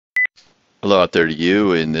Hello out there to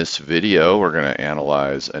you. In this video, we're going to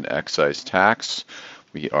analyze an excise tax.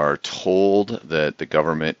 We are told that the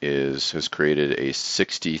government has created a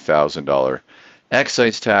 $60,000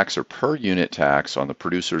 excise tax or per unit tax on the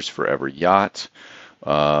producers for every yacht.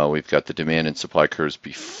 We've got the demand and supply curves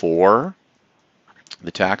before the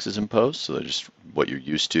tax is imposed, so they're just what you're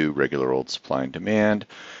used to, regular old supply and demand.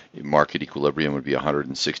 Market equilibrium would be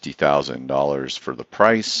 $160,000 for the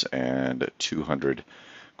price and 200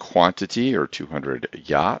 quantity or 200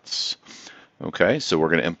 yachts. Okay, so we're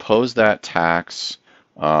going to impose that tax,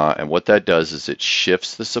 and what that does is it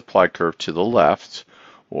shifts the supply curve to the left,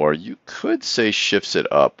 or you could say shifts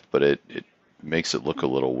it up, but it makes it look a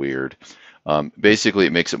little weird. Basically,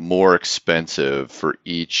 it makes it more expensive for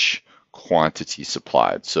each quantity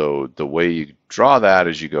supplied. So the way you draw that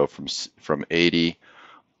is you go from 80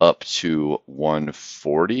 up to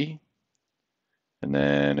 140, and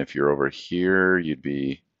then if you're over here, you'd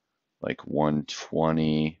be like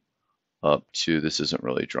 120 up to, this isn't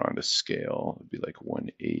really drawn to scale, it'd be like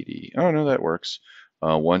 180. Oh no, that works.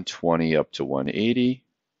 120 up to 180,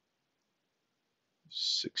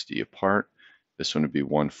 60 apart. This one would be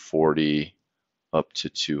 140 up to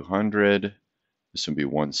 200. This would be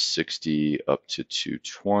 160 up to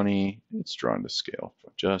 220. It's drawn to scale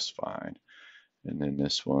just fine. And then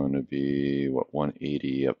this one would be, what,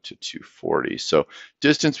 180 up to 240. So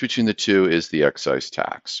distance between the two is the excise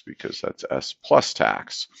tax, because that's S plus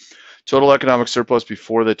tax. Total economic surplus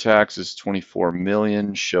before the tax is 24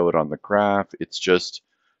 million. Show it on the graph. It's just,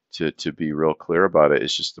 to be real clear about it,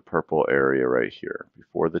 it's just the purple area right here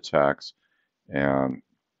before the tax. And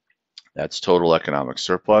that's total economic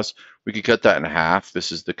surplus. We could cut that in half.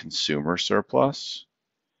 This is the consumer surplus.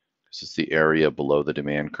 This is the area below the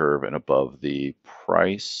demand curve and above the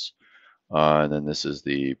price. And then this is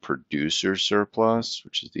the producer surplus,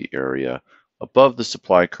 which is the area above the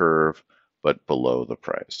supply curve but below the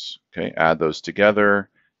price. Okay, add those together,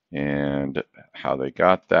 and how they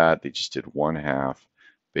got that, they just did 1/2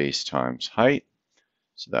 base times height.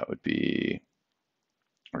 So that would be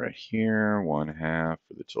right here, 1/2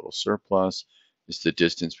 for the total surplus. It's the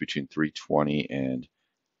distance between 320 and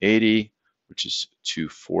 80, which is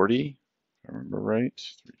 240. If I remember right,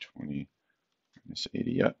 320 minus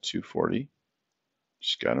 80, yeah, 240.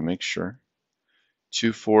 Just got to make sure.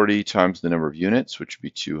 240 times the number of units, which would be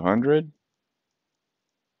 200.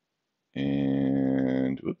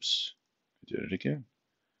 And whoops, I did it again.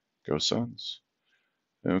 Go Suns.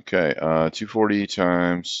 Okay, 240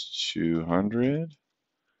 times 200.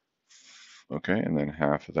 Okay, and then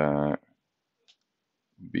half of that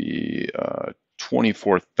would be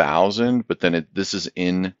 24,000, but then this is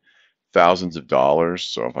in thousands of dollars.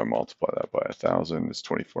 So if I multiply that by 1,000, it's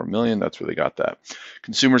 24 million. That's where they got that.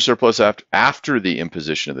 Consumer surplus after the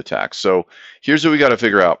imposition of the tax. So here's what we got to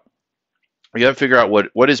figure out. We got to figure out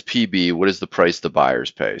what is PB, what is the price the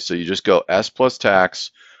buyers pay. So you just go S plus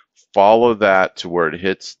tax, follow that to where it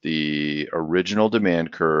hits the original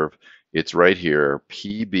demand curve. It's right here.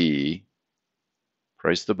 PB,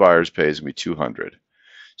 price the buyers pay, is going to be 200.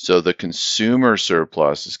 So the consumer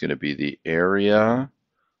surplus is going to be the area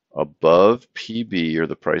above PB, or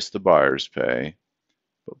the price the buyers pay,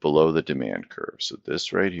 but below the demand curve. So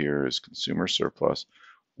this right here is consumer surplus,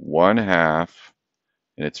 1/2,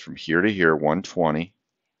 and it's from here to here, 120,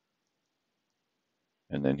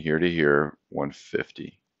 and then here to here,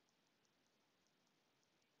 150.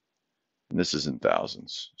 And this is in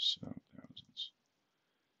thousands.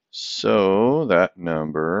 So that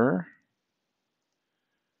number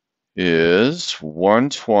is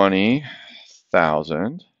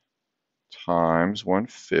 120,000 times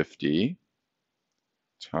 150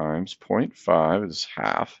 times 0.5 is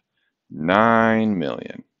half, 9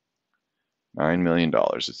 million. $9 million.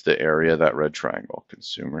 It's the area of that red triangle,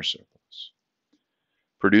 consumer surplus.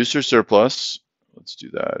 Producer surplus, let's do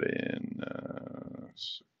that in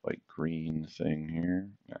light green thing here.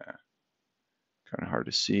 Nah, kind of hard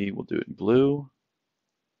to see. We'll do it in blue.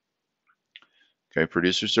 Okay,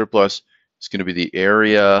 producer surplus is going to be the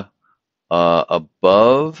area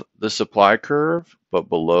above the supply curve, but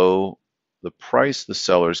below the price the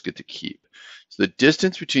sellers get to keep. So the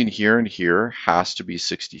distance between here and here has to be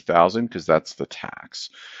 60,000, because that's the tax.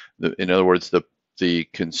 In other words, the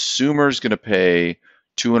consumer is going to pay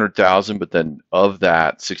 200,000, but then of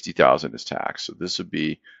that 60,000 is tax. So this would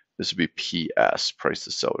be PS, price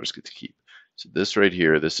the sellers get to keep. So this right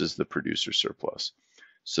here, this is the producer surplus.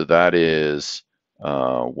 So that is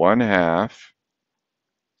 1/2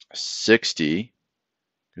 60,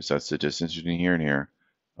 because that's the distance between here and here,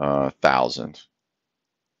 1,000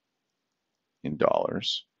 in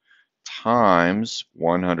dollars, times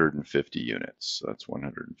 150 units. So that's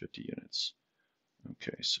 150 units.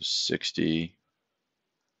 Okay, so 60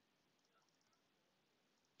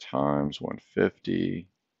 times 150,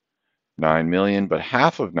 9 million, but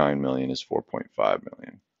half of 9 million is 4.5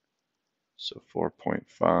 million. So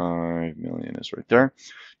 4.5 million is right there.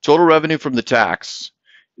 Total revenue from the tax.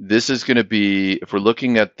 This is going to be, if we're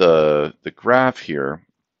looking at the graph here,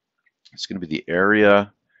 it's going to be the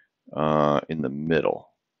area in the middle.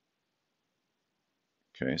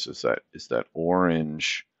 Okay, so it's that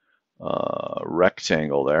orange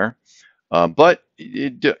rectangle there. But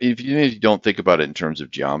if you don't think about it in terms of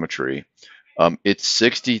geometry, it's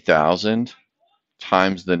 60,000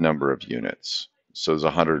 times the number of units. So there's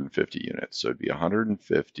 150 units. So it'd be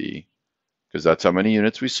 150, because that's how many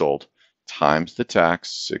units we sold, times the tax,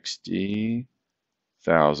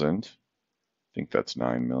 60,000. I think that's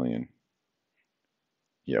 9 million.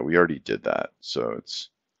 Yeah, we already did that. So it's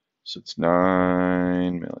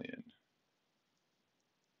 9 million.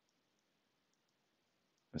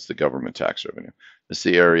 That's the government tax revenue. That's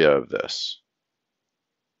the area of this.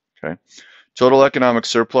 Okay. Total economic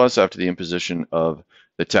surplus after the imposition of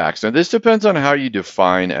the tax. Now, this depends on how you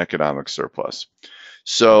define economic surplus.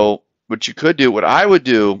 So what you could do, what I would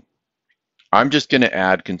do, I'm just going to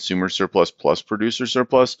add consumer surplus plus producer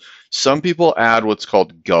surplus. Some people add what's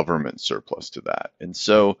called government surplus to that. And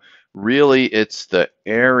so really it's the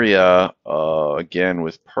area, again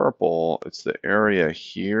with purple, it's the area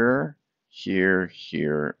here, here,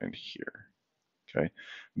 here, and here. Okay.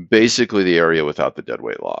 Basically the area without the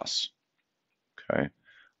deadweight loss. Okay.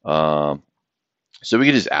 So we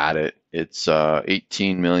can just add it. It's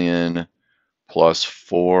 18 million plus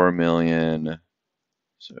 4 million.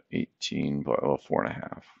 So 18, well,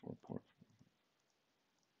 4.5.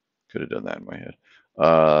 Could have done that in my head.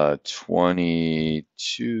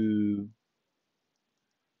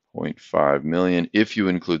 22.5 million if you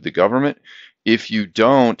include the government. If you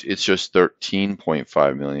don't, it's just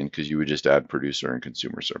 13.5 million because you would just add producer and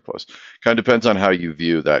consumer surplus. Kind of depends on how you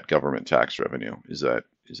view that government tax revenue. Is that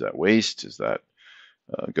waste? Is that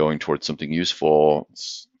going towards something useful?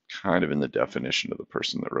 It's kind of in the definition of the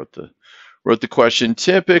person that wrote the question.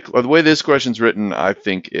 Typically, the way this question's written, I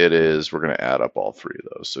think it is, we're going to add up all three of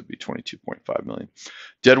those. So it'd be 22.5 million.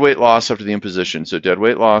 Deadweight loss after the imposition. So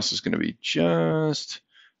deadweight loss is going to be just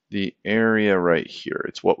the area right here.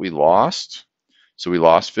 It's what we lost. So we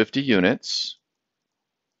lost 50 units.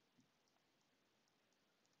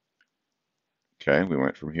 Okay, we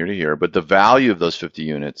went from here to here, but the value of those 50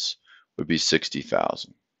 units would be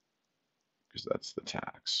 60,000 because that's the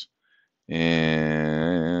tax.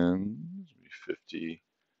 And 50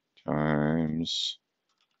 times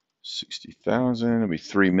 60,000, it'll be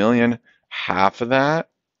 3 million. Half of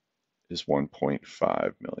that is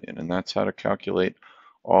 1.5 million. And that's how to calculate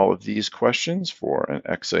all of these questions for an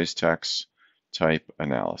excise tax type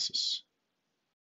analysis.